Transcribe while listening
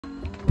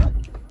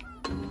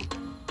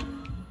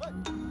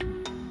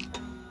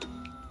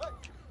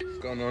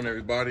going on,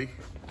 everybody?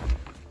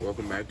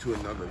 Welcome back to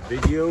another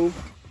video.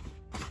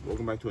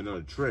 Welcome back to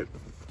another trip.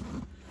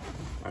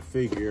 I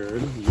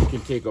figured we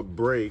can take a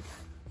break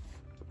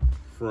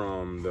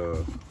from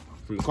the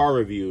car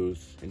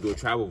reviews and do a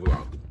travel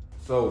vlog.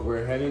 So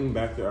we're heading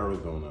back to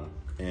Arizona,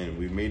 and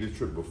we made this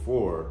trip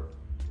before,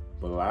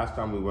 but last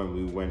time we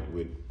went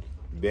with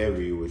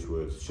Barry, which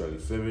was Shelly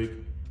Civic.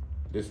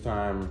 This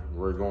time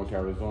we're going to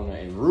Arizona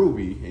and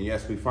Ruby, and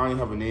yes, we finally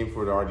have a name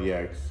for the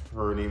RDX.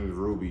 Her name is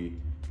Ruby,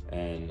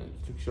 and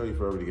it took Shelly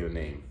forever to get a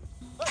name.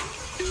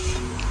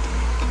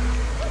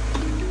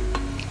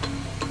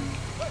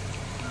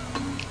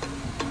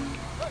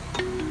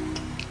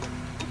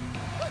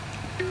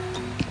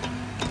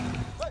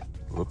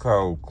 Look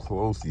how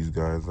close these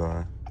guys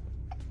are.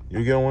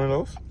 You get one of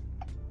those?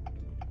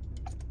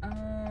 I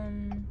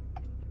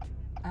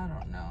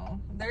don't know.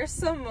 There's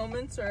some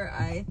moments where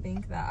I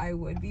think that I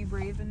would be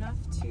brave enough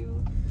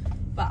to,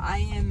 but I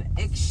am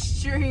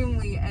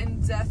extremely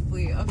and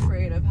deathly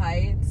afraid of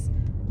heights.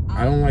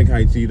 I don't like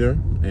heights either,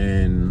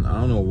 and I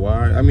don't know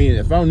why. I mean,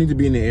 if I don't need to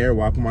be in the air,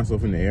 why put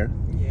myself in the air?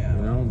 Yeah.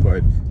 You know,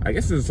 but I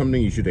guess it's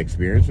something you should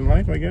experience in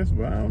life, I guess,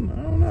 but I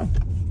don't know.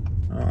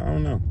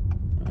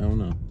 I don't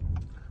know.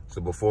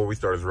 So before we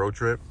start this road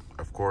trip,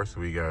 of course,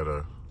 we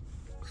gotta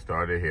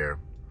start it here,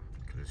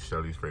 because it's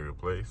Shelly's favorite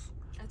place.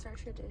 That's our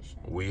tradition.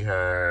 We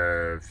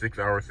have 6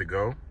 hours to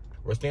go.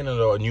 We're staying at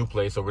a new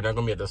place, so we're not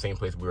gonna be at the same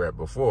place we were at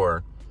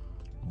before,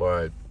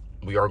 but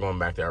we are going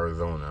back to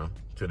Arizona,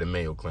 to the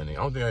Mayo Clinic.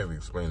 I don't think I ever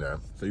explained that.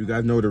 So you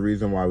guys know the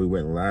reason why we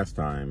went last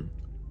time.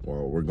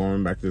 Well, we're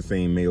going back to the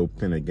same Mayo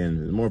Clinic again.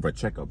 It's more of a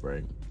checkup,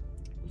 right?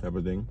 Type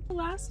of thing.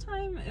 Last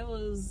time it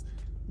was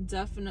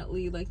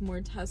definitely like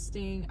more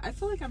testing. I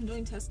feel like I'm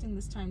doing testing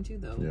this time too,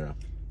 though. Yeah.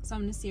 So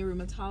I'm going to see a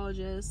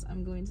rheumatologist.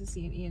 I'm going to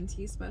see an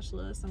ENT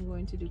specialist. I'm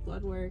going to do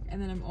blood work,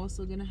 and then I'm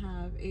also going to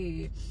have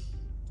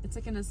it's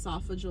like an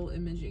esophageal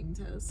imaging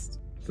test.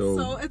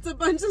 So it's a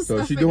bunch of stuff.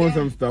 So she's doing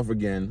some stuff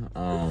again.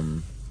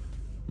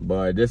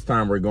 But this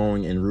time we're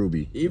going in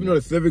Ruby. Even though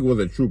the Civic was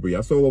a trooper,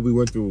 y'all saw what we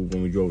went through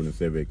when we drove in the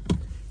Civic.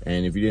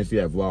 And if you didn't see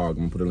that vlog, I'm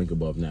gonna put a link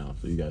above now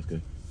so you guys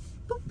could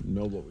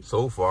know what we.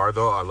 So far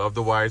though, I love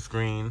the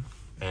widescreen,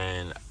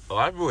 and a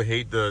lot of people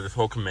hate this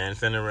whole command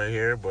center right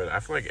here, but I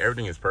feel like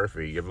everything is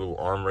perfect. You have a little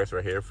armrest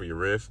right here for your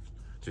wrist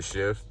to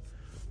shift,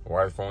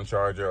 wireless phone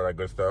charger, all that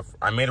good stuff.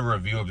 I made a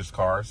review of this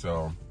car,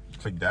 so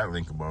click that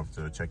link above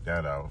to check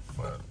that out.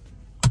 But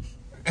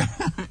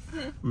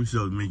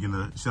Shelly's making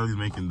the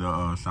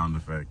sound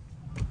effect.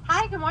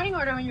 Hi, good morning.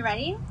 Order when you're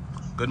ready.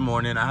 Good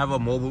morning. I have a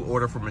mobile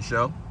order for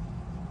Michelle.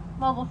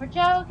 Mobile for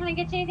Joe. Can I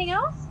get you anything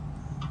else?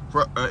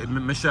 For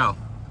Michelle.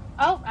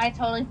 Oh, I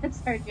totally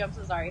misheard you. I'm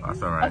so sorry.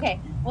 That's all right. Okay,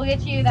 we'll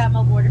get you that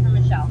mobile order for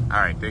Michelle. All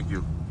right, thank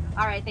you.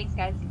 All right, thanks,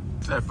 guys.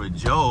 Except for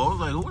Joe. I was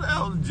like, who the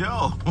hell is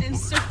Joe?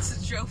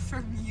 Insert Joe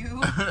from you.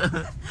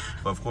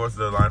 But of course,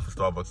 the line for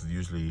Starbucks is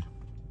usually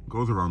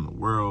goes around the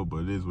world,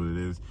 but it is what it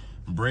is.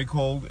 Brake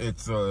hold,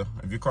 it's if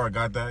your car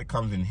got that, it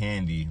comes in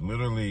handy.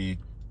 Literally,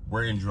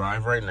 we're in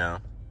drive right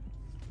now.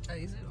 I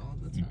use it all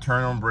the time. You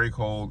turn on brake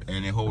hold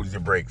and it holds your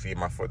brake. See,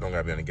 my foot don't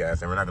gotta be on the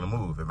gas, and we're not gonna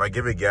move. If I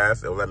give it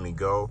gas, it'll let me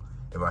go.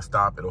 If I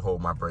stop, it'll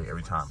hold my brake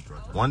every time.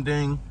 One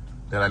thing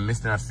that I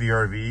missed in our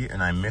CRV,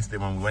 and I missed it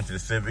when we went to the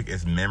Civic,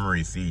 is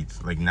memory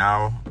seats. Like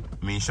now,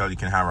 me and Shelly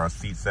can have our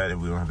seat set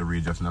and we don't have to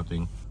readjust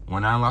nothing.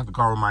 When I unlock the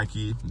car with my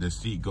key, the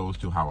seat goes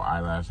to how I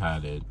last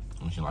had it.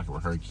 When she unlocked it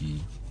with her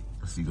key,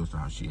 the seat goes to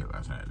how she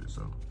last had it.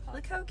 So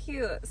look how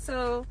cute.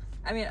 So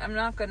I mean, I'm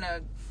not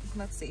gonna,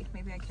 let's see,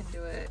 maybe I can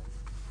do it.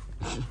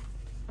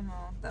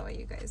 That way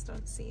you guys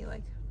don't see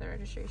like the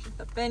registration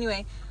stuff. But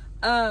anyway,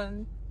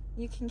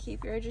 you can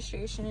keep your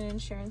registration and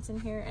insurance in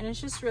here, and it's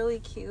just really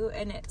cute,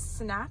 and it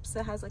snaps.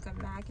 It has like a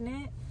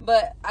magnet.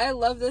 But I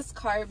love this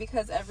car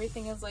because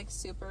everything is like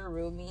super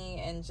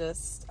roomy, and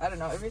just, I don't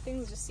know,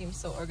 everything just seems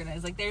so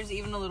organized. Like there's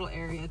even a little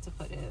area to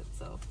put it.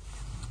 So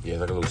yeah,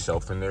 like a little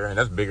shelf in there, and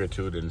that's bigger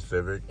too than the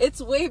Civic.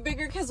 It's way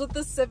bigger because with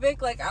the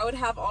Civic, like I would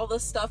have all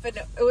this stuff and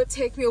it would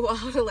take me a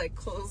while to like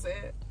close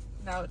it.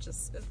 Now it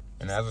just is.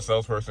 And as a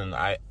salesperson,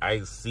 I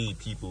see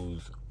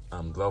people's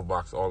glove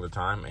box all the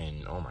time,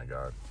 and oh my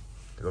god,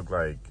 it looked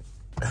like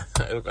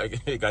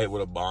it got hit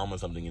with a bomb or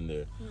something in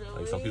there. Really?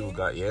 Like some people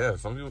got, yeah,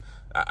 some people.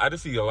 I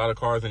just see a lot of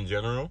cars in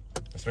general,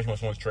 especially when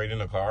someone's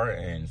trading a car,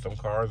 and some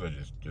cars are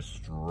just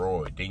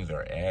destroyed. Things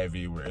are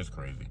everywhere. It's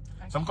crazy.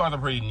 Some cars are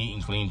pretty neat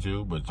and clean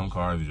too, but some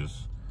cars you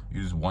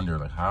just wonder,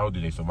 like, how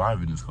did they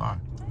survive in this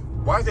car?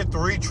 Why is there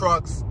 3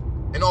 trucks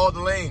in all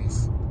the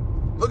lanes?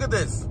 Look at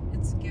this.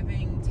 It's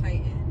giving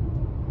Titan.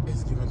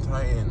 It's giving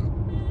Titan.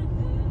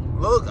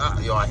 Look,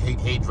 I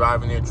hate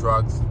driving near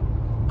trucks.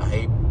 I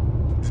hate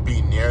just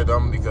being near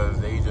them because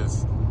they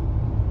just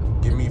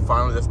give me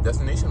Final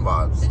Destination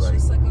vibes. It's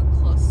just like a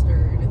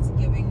cluster, and it's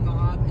giving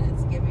Mob, and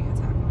it's giving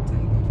Attack on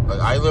Titan. Like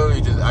I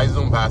literally I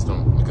zoom past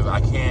them because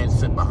I can't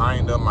sit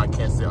behind them. I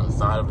can't sit on the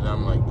side of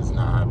them. Like, it's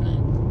not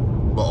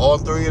happening. But all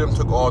 3 of them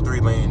took all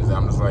 3 lanes. And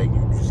I'm just like,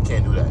 you just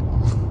can't do that.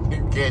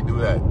 You can't do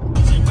that.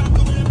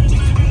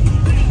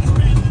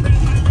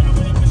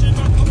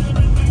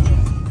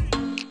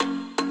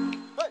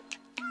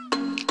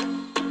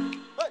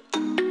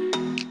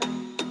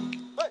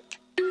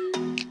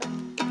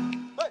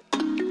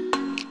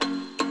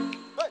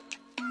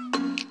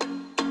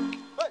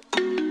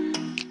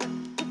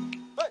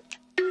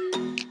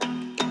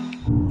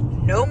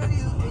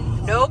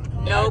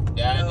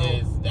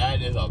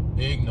 a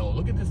big no.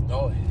 Look at this.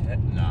 No,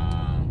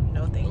 nah.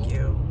 No, thank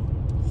you.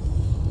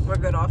 We're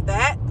good off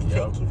that. Yep.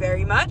 Thank you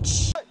very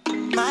much.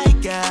 My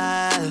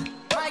God,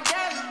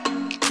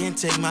 can't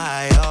take my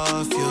eye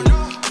off you.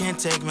 Can't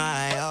take my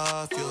eye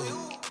off you.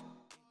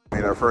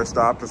 Made our first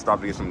stop to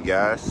get some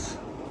gas.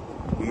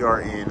 We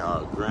are in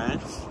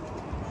Grant.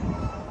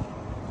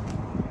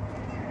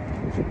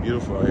 It's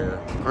beautiful out here.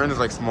 Grant is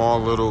like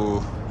small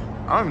little,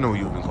 I don't even know what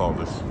you can call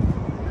this.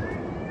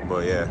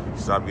 But yeah,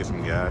 stop to get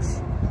some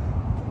gas.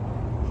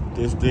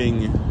 This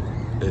thing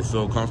is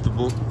so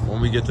comfortable. When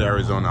we get to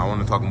Arizona, I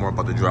want to talk more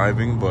about the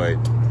driving, but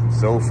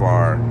so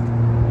far,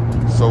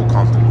 so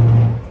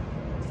comfortable.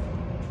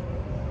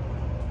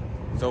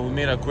 So we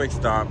made a quick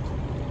stop,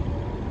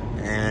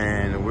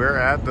 and we're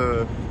at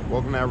the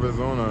Welcome to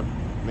Arizona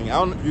thing. I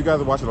don't know if you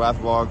guys watched the last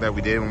vlog that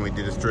we did when we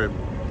did this trip.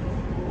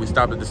 We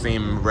stopped at the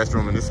same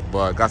restaurant in this,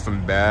 but got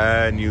some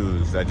bad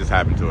news that just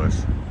happened to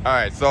us. All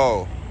right,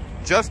 so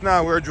just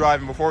now we were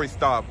driving before we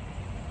stopped.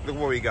 Look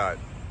what we got,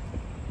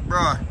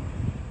 bruh.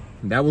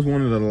 That was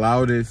one of the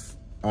loudest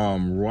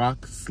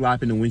rock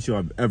slapping the windshield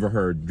I've ever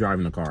heard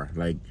driving a car.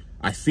 Like,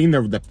 I seen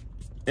and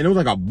it was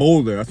like a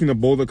boulder. I seen the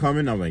boulder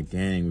coming. I was like,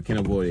 dang, we can't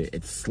avoid it.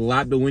 It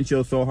slapped the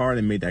windshield so hard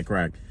and made that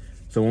crack.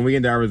 So when we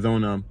get to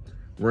Arizona,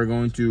 we're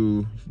going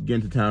to get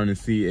into town and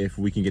see if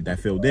we can get that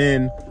filled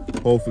in.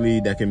 Hopefully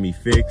that can be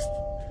fixed.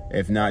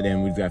 If not,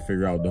 then we just gotta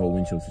figure out the whole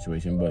windshield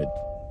situation. But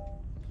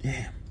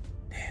damn.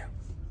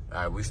 All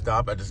right, we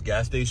stopped at this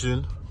gas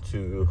station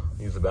to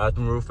use the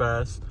bathroom real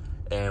fast.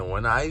 And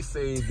when I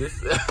say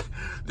this,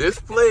 this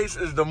place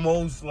is the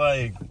most,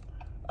 like,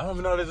 I don't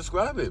even know how to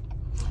describe it.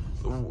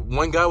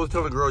 One guy was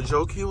telling a girl a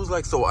joke. He was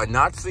like, so a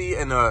Nazi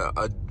and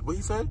what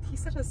he said? He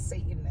said a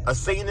Satanist. A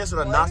Satanist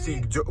and a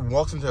Nazi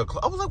walks into a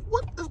club. I was like,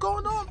 what is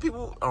going on?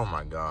 People, oh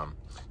my God.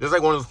 There's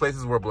like one of those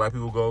places where black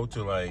people go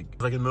to, like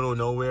in the middle of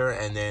nowhere,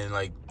 and then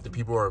like the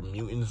people are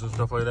mutants and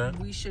stuff like that.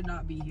 We should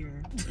not be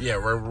here. Yeah,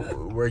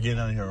 we're getting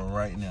out of here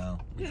right now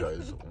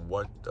because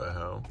what the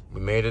hell?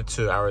 We made it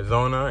to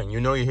Arizona, and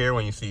you know you're here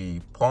when you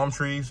see palm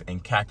trees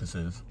and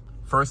cactuses.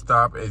 First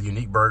stop is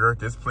Unique Burger.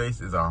 This place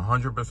is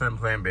 100%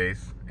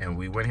 plant-based, and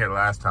we went here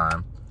last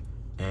time.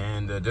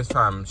 And this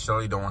time,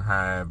 Shelly don't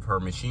have her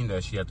machine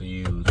that she had to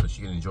use, so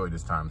she can enjoy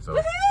this time. So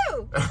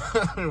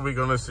we're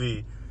gonna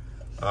see.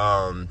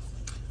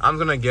 I'm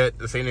gonna get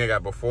the same thing I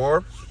got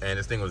before, and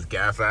this thing was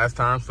gas last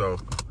time, so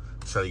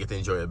Shelly get to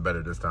enjoy it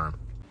better this time.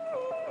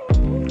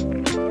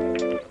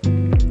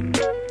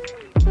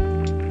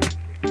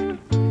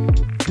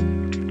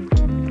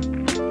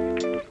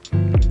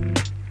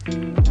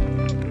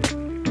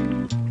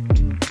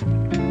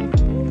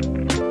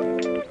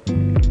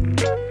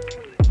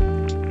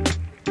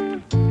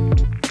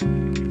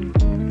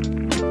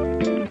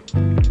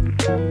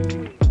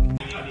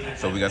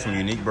 So we got some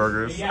Unique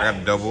burgers. I got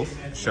the double.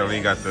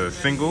 Shelly got the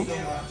single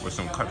with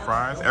some cut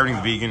fries.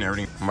 Everything's vegan,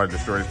 everything. I'm about to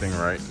destroy this thing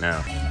right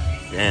now.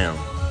 Damn,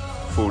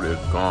 food is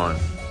gone.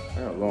 I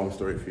got a long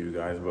story for you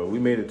guys, but we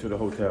made it to the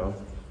hotel.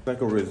 It's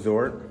like a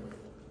resort.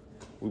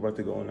 We're about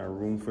to go in our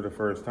room for the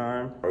first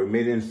time. We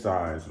made it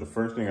inside, so the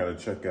first thing I gotta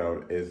check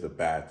out is the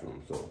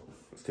bathroom. So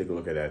let's take a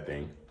look at that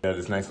thing. Got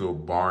this nice little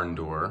barn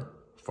door,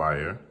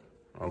 fire.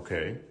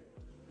 Okay.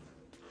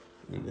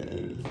 And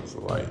then it's a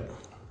light.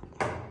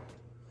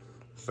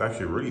 It's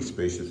actually really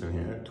spacious in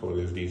here.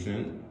 Toilet is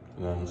decent.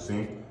 Long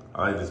sink.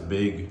 I like this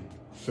big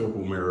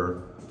circle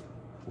mirror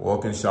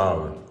walk-in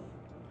shower.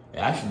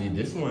 Actually,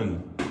 this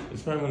one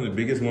is probably one of the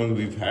biggest ones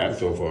we've had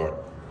so far.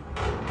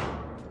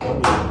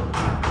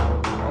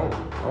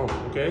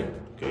 Oh, okay.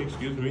 Okay,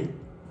 excuse me.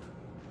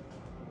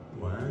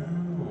 Wow.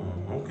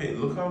 Okay,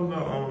 look how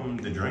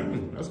the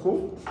drain. That's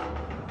cool.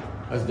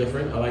 That's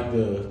different. I like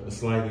the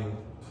sliding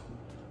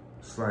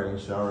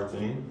shower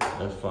thing.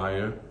 That's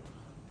fire.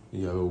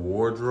 You got a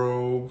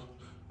wardrobe.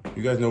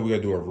 You guys know we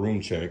gotta do a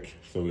room check.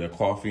 So we got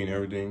coffee and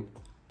everything.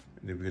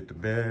 And then we get the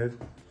bed.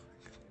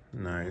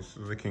 Nice.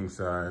 This is a king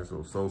size.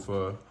 Little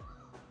sofa,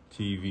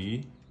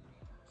 TV.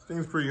 This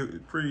thing's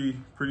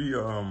pretty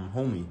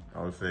homey,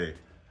 I would say.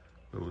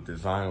 Little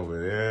design over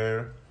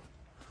there.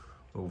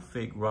 Little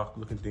fake rock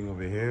looking thing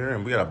over here.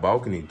 And we got a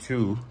balcony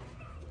too.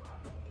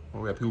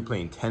 Oh, we got people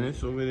playing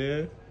tennis over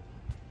there.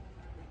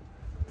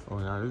 Oh,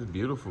 now this is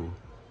beautiful.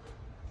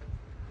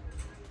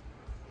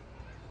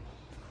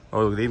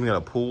 Oh, they even got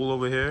a pool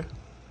over here.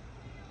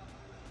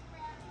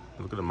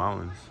 Look at the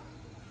mountains.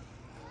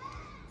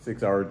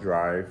 6-hour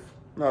drive.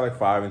 Not like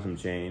 5 and some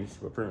change,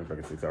 but pretty much like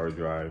a 6-hour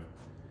drive.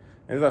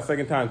 And it's our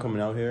second time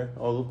coming out here.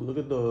 Oh, look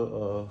at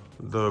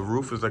the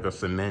roof is like a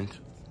cement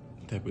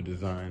type of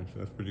design,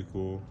 so that's pretty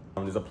cool.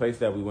 There's a place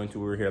that we went to,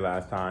 we were here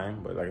last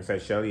time, but like I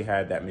said, Shelly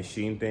had that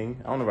machine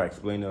thing. I don't know if I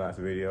explained in the last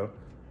video,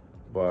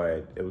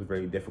 but it was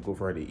very difficult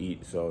for her to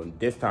eat. So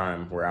this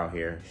time we're out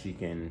here, she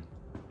can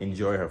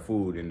enjoy her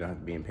food and don't have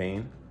to be in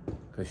pain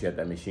because she had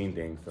that machine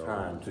thing. So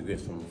time to get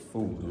some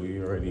food.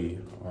 We already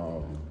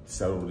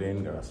settled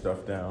in, got our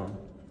stuff down,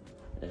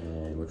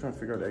 and we're trying to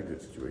figure out the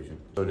exit situation.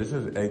 So this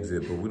is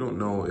exit, but we don't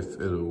know if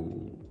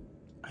it'll,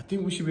 I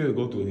think we should be able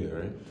to go through here,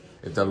 right?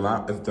 If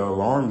the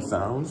alarm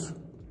sounds,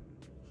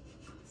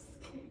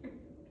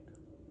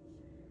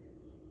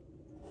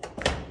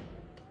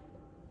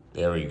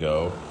 There we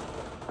go.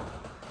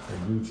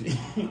 Gucci.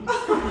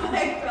 Oh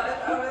my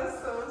god, I was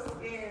so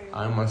scared.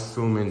 I'm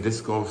assuming this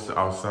goes to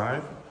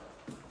outside.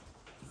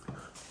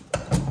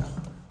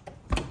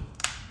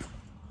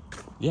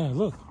 Yeah,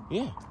 look,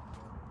 yeah.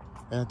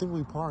 And I think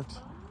we parked.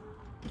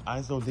 I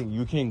just don't think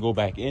you can go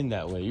back in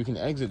that way. You can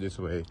exit this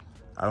way.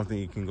 I don't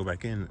think you can go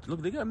back in.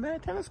 Look, they got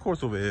mad tennis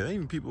courts over here. Ain't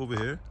even people over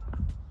here.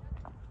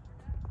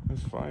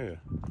 That's fire.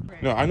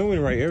 Right. No, I know we're in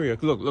the right area.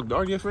 Look, the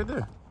RDX right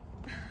there.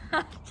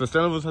 So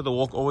instead of us had to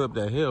walk all the way up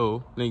that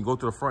hill, then you go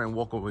to the front and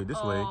walk all the way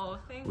this way.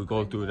 We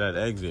go through that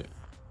exit.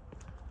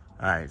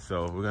 All right,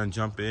 so we're gonna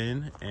jump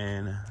in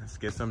and let's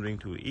get something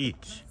to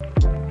eat.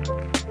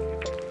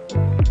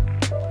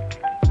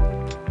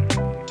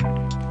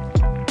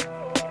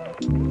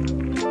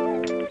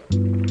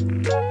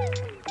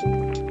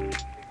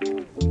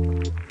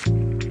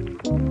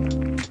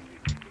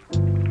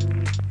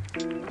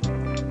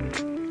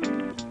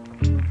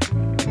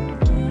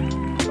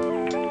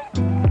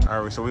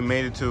 All right, so we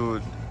made it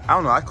to, I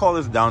don't know, I call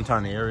this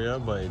downtown area,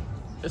 but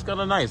it's kind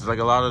of nice. It's like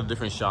a lot of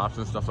different shops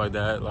and stuff like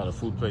that, a lot of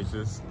food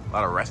places, a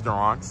lot of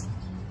restaurants.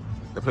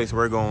 The place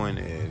we're going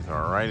is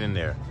right in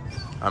there.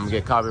 I'm gonna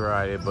get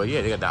copyrighted, but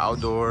yeah, they got the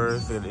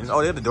outdoors. They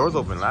had the doors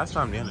open. Last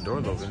time they had the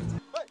doors open.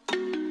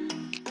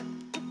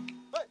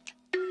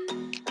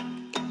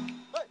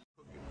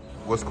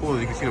 What's cool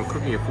is you can see them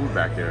cooking your food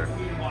back there.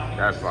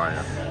 That's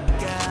fire.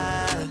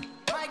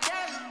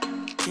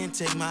 Can't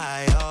take my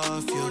eye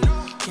off you.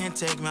 Can't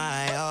take my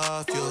eye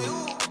off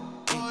you.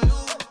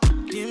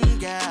 Dim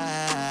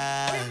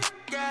guy.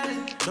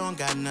 Don't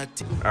got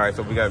nothing. All right,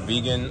 so we got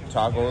vegan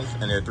tacos,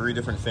 and there are 3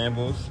 different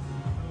samples,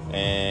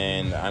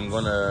 and I'm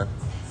gonna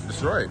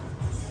destroy it.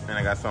 And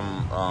I got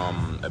some,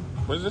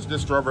 what is this? The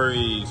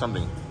strawberry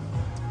something?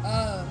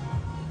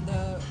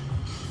 The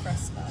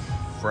Fresca.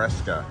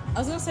 Fresca. I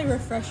was gonna say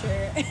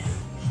refresher.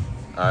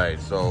 All right,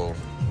 so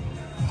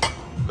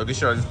look at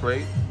Charlotte's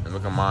plate and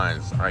look at mine.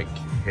 I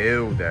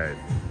killed that.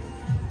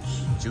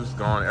 Juice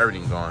gone,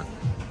 everything gone.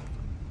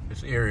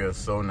 This area is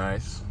so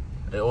nice.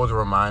 It always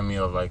reminds me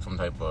of like some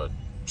type of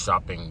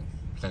shopping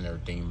center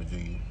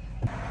thing.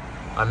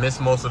 I miss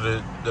most of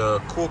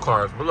the cool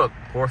cars, but look,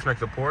 Porsche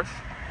next to Porsche.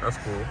 That's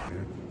cool.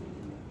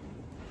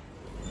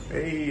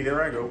 Hey,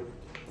 there I go.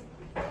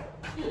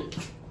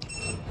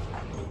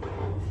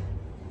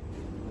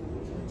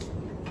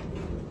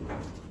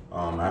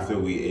 After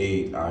we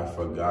ate, I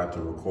forgot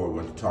to record.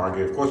 Went to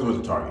Target. Of course, we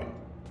went to Target.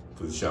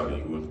 Because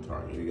Shelly, we went to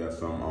Target. We got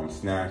some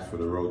snacks for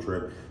the road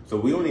trip. So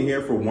we only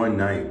here for one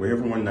night. We're here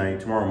for one night.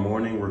 Tomorrow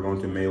morning, we're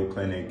going to Mayo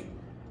Clinic.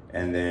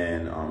 And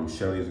then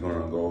Shelly's going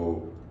to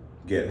go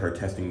get her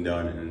testing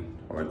done and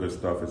all that good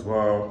stuff as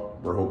well.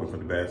 We're hoping for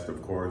the best,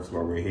 of course,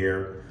 while we're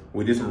here.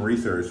 We did some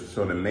research.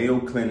 So the Mayo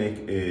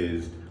Clinic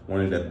is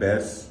one of the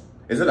best.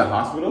 Is it a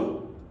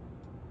hospital?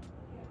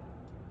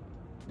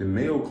 The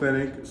Mayo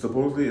Clinic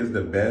supposedly is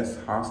the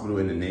best hospital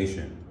in the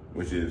nation,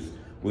 which is,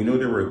 we know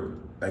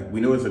we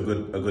know it's a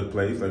good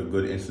place, like a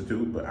good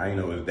institute, but I didn't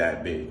know it was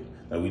that big.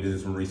 Like, we did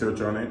some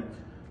research on it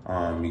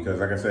because,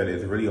 like I said,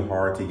 it's really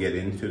hard to get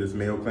into this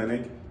Mayo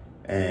Clinic,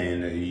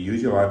 and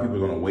usually a lot of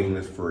people are on a waiting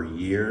list for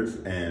years,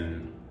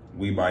 and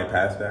we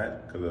bypassed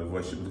that because of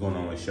what was going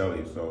on with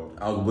Shelly. So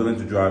I was willing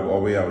to drive all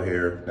the way out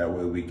here. That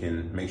way we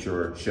can make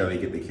sure Shelly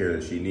get the care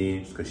that she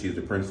needs, because she's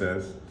the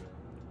princess.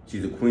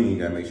 She's a queen, you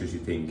gotta make sure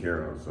she's taken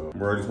care of. So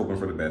we're just hoping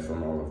for the best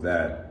on all of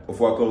that.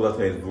 Before I close out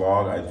today's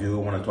vlog, I do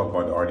want to talk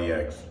about the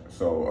RDX.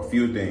 So a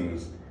few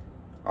things.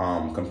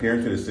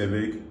 Comparing to the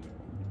Civic,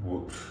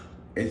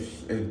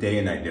 it's day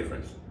and night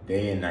difference.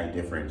 Day and night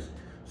difference.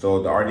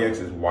 So the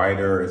RDX is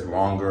wider, it's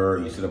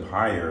longer, you sit up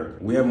higher.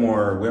 We have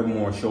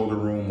more shoulder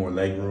room, more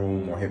leg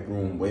room, more hip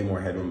room, way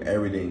more headroom,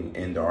 everything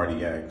in the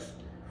RDX.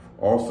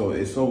 Also,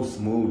 it's so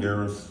smooth.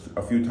 There's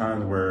a few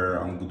times where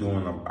I'm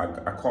doing,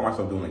 I caught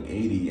myself doing like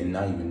 80 and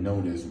not even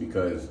notice,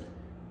 because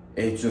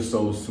it's just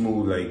so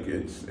smooth. Like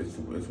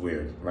it's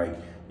weird. Like,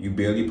 you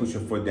barely put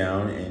your foot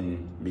down,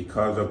 and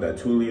because of that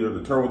 2-liter,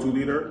 the turbo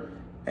 2-liter,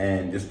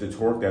 and just the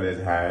torque that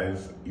it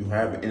has, you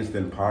have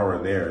instant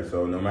power there.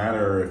 So no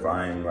matter if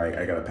I'm like,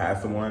 I gotta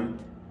pass someone,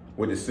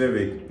 with the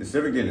Civic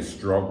didn't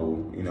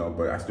struggle, you know,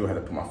 but I still had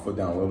to put my foot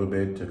down a little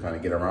bit to kind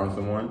of get around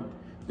someone.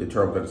 The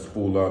turbo got to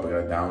spool up, I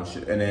got to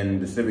downshift, and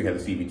then the Civic had a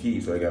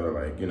CVT, so I got to,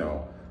 like, you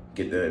know,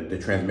 get the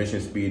transmission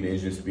speed, the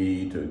engine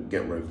speed to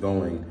get where it's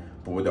going.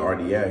 But with the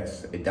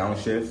RDX, it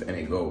downshifts and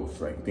it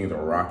goes. Like, things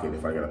are rocket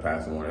if I got to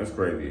pass someone. It's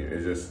crazy.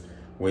 It's just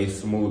way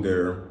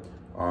smoother,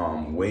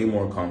 way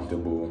more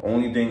comfortable.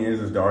 Only thing is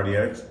the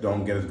RDX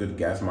don't get as good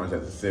gas mileage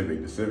as the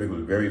Civic. The Civic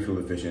was very fuel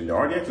efficient. The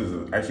RDX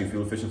is actually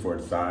fuel efficient for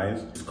its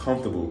size. It's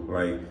comfortable.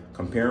 Like,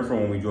 comparing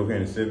from when we drove here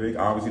in the Civic,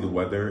 obviously the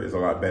weather is a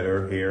lot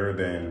better here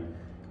than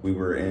we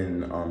were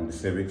in the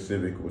Civic.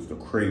 Civic was the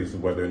craziest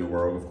weather in the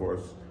world, of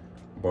course.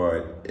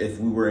 But if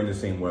we were in the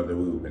same weather,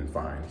 we would have been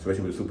fine.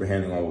 Especially with super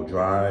handling all-wheel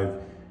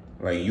drive.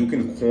 Like, you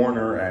can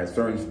corner at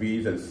certain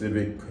speeds that the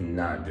Civic could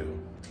not do.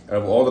 Out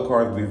of all the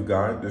cars we've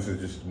got, this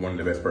is just one of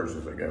the best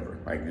purchases like ever.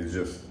 Like, it's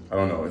just, I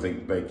don't know. It's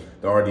like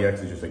the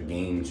RDX is just a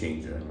game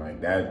changer. Like,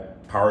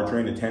 that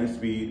powertrain, the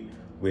 10-speed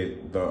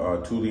with the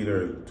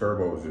 2-liter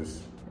turbo is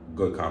just a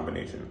good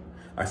combination.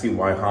 I see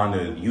why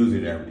Honda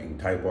uses everything.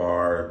 Type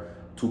R,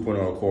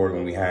 2.0 Accord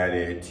when we had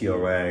it,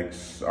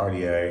 TLX,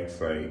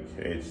 RDX, like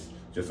it's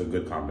just a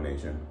good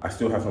combination. I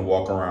still have some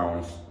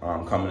walk-arounds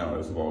coming out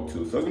as well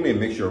too. So it's gonna be a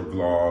mixture of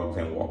vlogs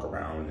and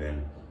walk-arounds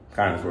and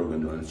kind of what we're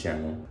gonna do on this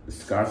channel. The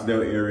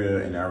Scottsdale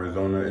area in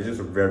Arizona is just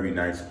a very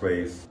nice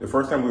place. The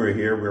first time we were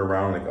here, we were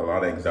around like a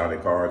lot of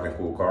exotic cars and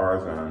cool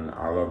cars, and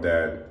I love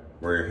that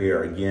we're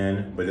here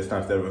again. But this time,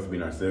 instead of us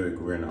being on Civic,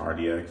 we're in the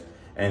RDX.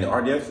 And the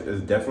RDX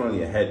is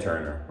definitely a head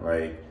turner.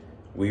 Like,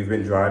 we've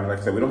been driving, like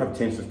I said, we don't have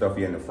tints and stuff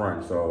yet in the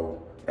front,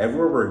 so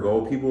everywhere we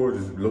go, people are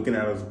just looking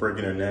at us,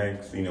 breaking their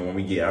necks. You know, when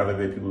we get out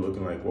of it, people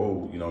looking like,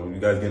 whoa, you know, you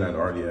guys getting out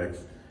of the RDX.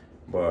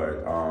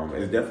 But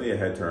it's definitely a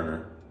head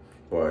turner.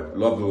 But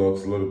love the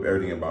looks, love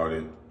everything about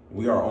it.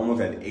 We are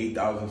almost at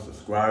 8,000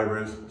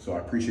 subscribers, so I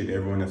appreciate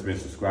everyone that's been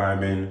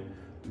subscribing,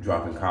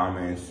 dropping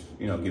comments,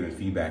 you know, giving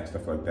feedback,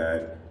 stuff like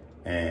that.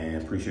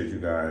 And appreciate you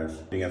guys.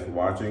 Thank you guys for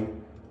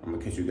watching. I'm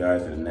gonna catch you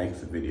guys in the next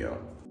video.